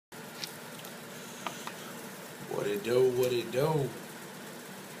What it do, what it do?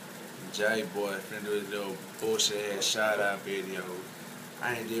 J boy finna do this little bullshit ass shout out video.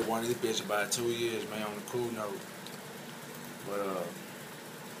 I ain't did one of these bitches about 2 years, man, on a cool note. But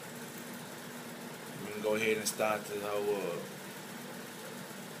we can go ahead and start this whole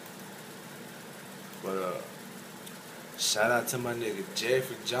shout out to my nigga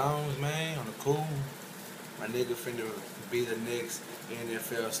Jeffrey Jones, man, on the cool. My nigga finna be the next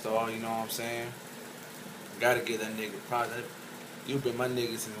NFL star, you know what I'm saying? Gotta get that nigga props. You been my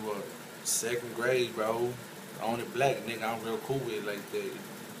nigga since what? 2nd grade, bro. The only black nigga I'm real cool with like that.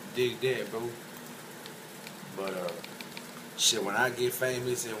 Dig that, bro. But shit, when I get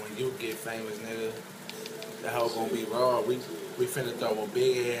famous and when you get famous, nigga, that hoe gonna be raw. We finna throw a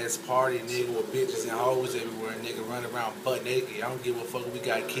big ass party, nigga, with bitches and hoes everywhere, nigga, running around butt naked. I don't give a fuck if we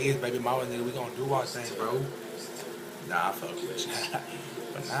got kids, baby mama, nigga. We gonna do our thing, bro. Nah, I fuck with you.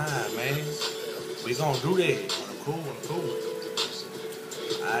 But nah, man. We gonna do that. On the cool.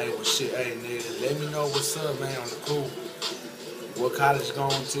 Alright, well shit, hey nigga, let me know what's up, man, on the cool. What college you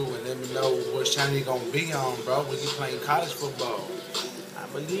going to, and let me know what channel you gonna be on, bro, when you playing college football. I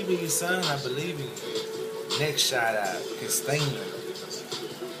believe in you, son, I believe in you. Next shout out, Christina.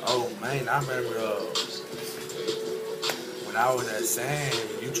 Oh man, I remember when I was at Sam,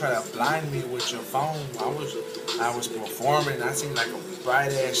 you try to blind me with your phone. I was performing, and I seen like a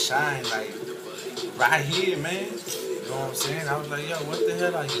bright ass shine, like right here, man. You know what I'm saying? I was like, yo, what the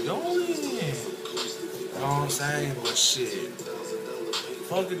hell are you doing? You know what I'm saying? But shit,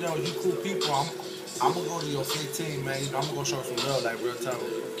 fuck it though, you cool people. I'm gonna go to your 15, man. You know, I'm gonna go show some love, like real talk.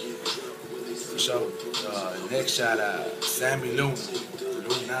 So, next shout out, Sammy Luna,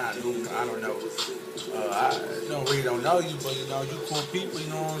 I don't know. I don't know you, but you know, you cool people, you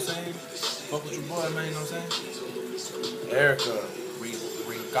know what I'm saying? Fuck with your boy, man, you know what I'm saying? Erica, we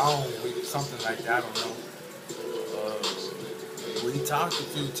gone, something like that, I don't know. We talked a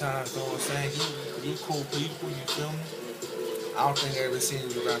few times, you know what I'm saying? You cool people, you feel me? I don't think I ever seen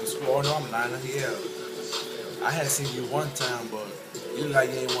you around the school. Oh no, I'm lying, yeah. I had seen you one time, but you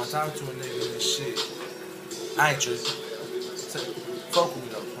like you ain't want to talk to a nigga and shit. I ain't tripping. Fuck with me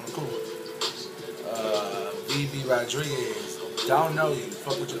though, on the cool. BB Rodriguez, don't know you,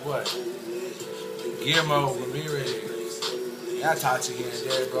 fuck with your boy. Guillermo Ramirez, yeah, I talk to you here and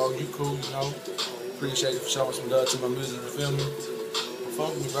there, bro. You cool, you know. Appreciate you for showing some love to my music, you feel me?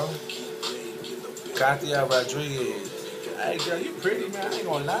 Fuck with me, bro. Katia Rodriguez, hey girl, you pretty, man. I ain't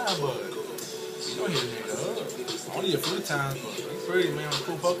gonna lie, but you don't hit a nigga up. Only a few times, but you pretty, man.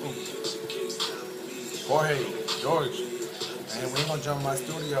 Cool, fuck with me. Jorge, George, man, we ain't gonna jump in my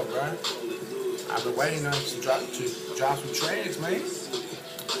studio, bro. I've been waiting on you to drop some tracks, man.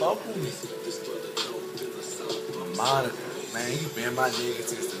 Fuck with me. Monica, man, you been my nigga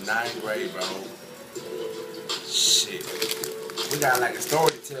since the 9th grade, bro. Shit. We got like a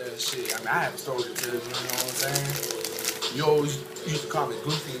story to tell and shit. I mean, I have a story to tell, you know what I'm saying? You always used to call me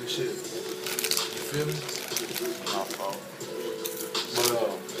goofy and shit. You feel me? My fault. But,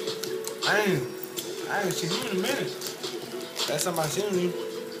 I ain't seen you in a minute. Last time I seen you,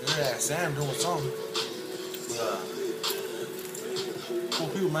 you had Sam doing something. But, cool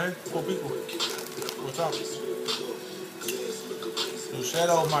people, man. Cool people. What's up?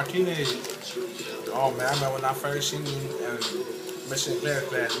 Shadow Martinez. Oh man, I remember when I first seen you in Mission Claire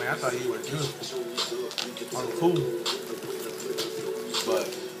class, man. I thought you were beautiful. On the cool. But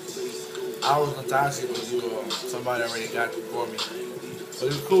I was gonna talk to you when you somebody already got you for me. But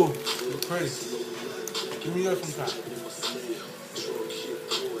you're cool. You're pretty. Give me yours sometime.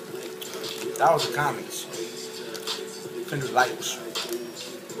 That was the comments. Fender Lights.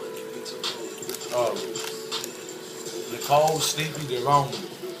 Nicole Sleepy DeRone.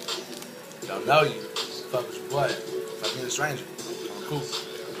 Don't know you. Fuck with your boy. Fuck being a stranger. I'm cool.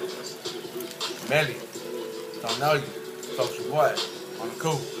 Melly. Don't know you. Fuck with your boy. On the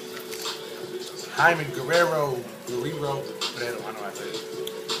cool. Jaime Guerrero. I know how I say it.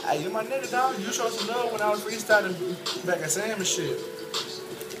 Hey, you my nigga, dog. You showed some love when I was freestyling back at Sam and shit.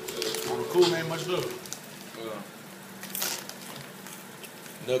 On the cool, man. Much love.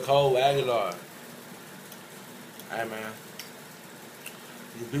 Nicole Aguilar. Hey man,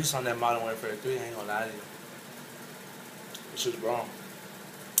 you beast on that Modern Warfare 3, I ain't gonna lie to you. This shit's wrong.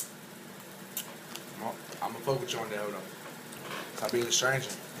 I'm gonna fuck with you on that, hold on. Stop being a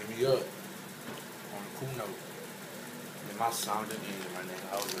stranger, hit me up. On a cool note. And my sound didn't end right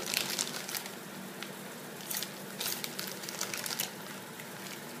now, hold up.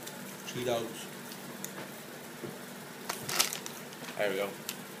 Cheetos. There we go.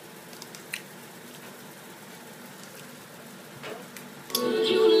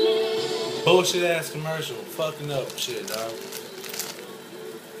 Bullshit ass commercial. Fucking up shit, dog.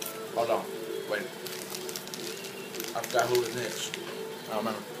 Hold on. Wait. I forgot who was next. I don't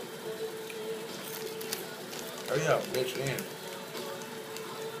remember. Hurry up, bitch, in.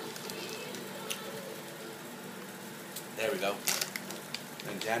 There we go.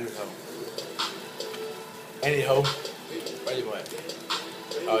 And Janet's home. Anyhow. Where you at?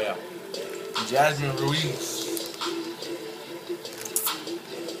 Oh, yeah. Jasmine Ruiz.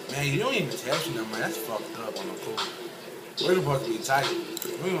 Man, you don't even text me, man. That's fucked up on the cool. We're supposed to be tight.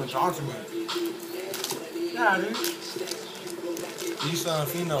 You don't even talk to me. Nah, dude. Issa and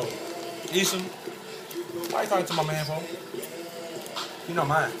Fino. Issa, why you talking to my man for? You know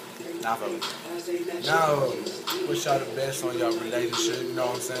mine. Nah, for me. Now, wish y'all the best on y'all relationship, you know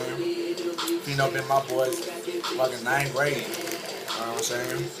what I'm saying? Fino been my boys fucking 9th grade. You know what I'm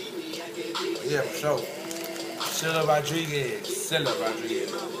saying? But yeah, for sure. Scylla Rodriguez. Scylla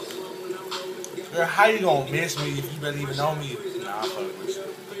Rodriguez. Girl, how you gonna miss me if you don't even know me? Nah, I'm fucking with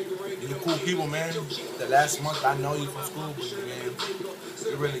you. You're cool people, man. The last month I know you from school, but man,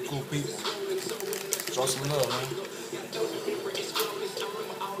 you're really cool people. Show some love, man.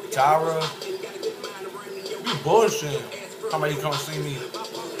 Tyra, you bullshitting. How about you come see me?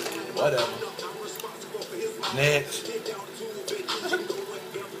 Whatever. Next.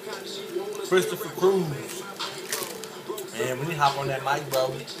 Christopher Cruz. Man, when you hop on that mic,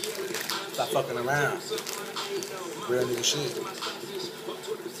 bro, stop fucking around. Real nigga shit.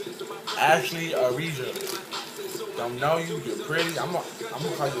 Ashley Ariza. Don't know you, you're pretty. I'm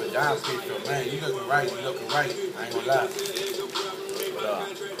gonna call you a dime picture, man. You looking right, you looking right. I ain't gonna lie. But,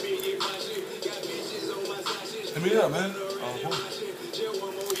 hit me up, man.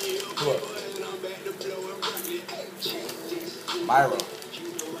 Who up? Myra.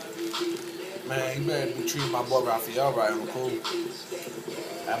 Man, you better be treating my boy Raphael right. I'm cool.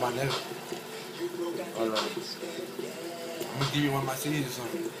 At my nigga. Hold on. I'm gonna give you one of my CDs or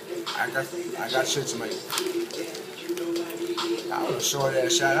something. I got shit to make. I was a short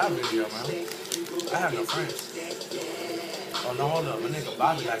ass shout out video, man. I have no friends. Oh no, hold up. My nigga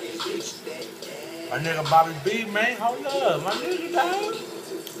Bobby like this bitch. My nigga Bobby B, man. Hold up. My nigga, dog.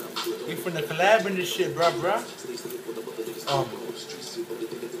 We finna collab in this shit, bruh.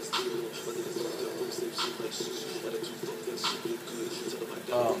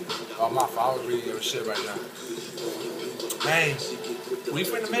 Oh, my fault. I was reading your shit right now. Man, we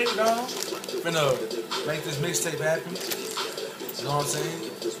finna make it, dog. Finna make this mixtape happen. You know what I'm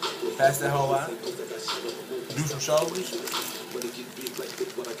saying? Pass that whole out. Do some shows.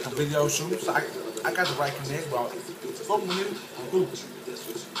 Some video shoots. I got the right connect, bro. Fuck with you. I'm cool.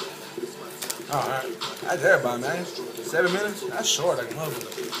 Alright. That's everybody, man. 7 minutes? That's short, like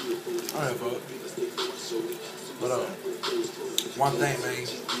motherfucker. Alright, fuck. But, one thing, man.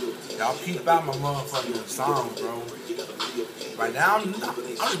 Y'all peep out my motherfucking songs, bro. Right now, I'm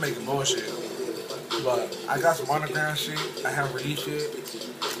just making bullshit. But I got some underground shit. I haven't released yet.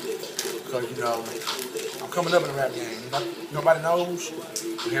 Because, you know, I'm coming up in the rap game. Nobody knows.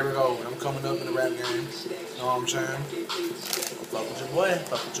 But here we go. I'm coming up in the rap game. You know what I'm saying? Fuck with your boy.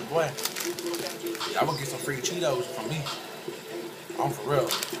 Fuck with your boy. Y'all gonna get some free Cheetos from me. I'm for real.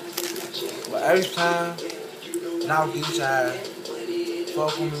 But every time, now get inside.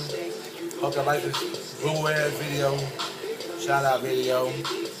 Fuck with me. Hope y'all like this blue ass video. Shout out video.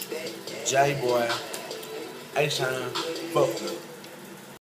 J-Boy. H-Time. Fuck with me.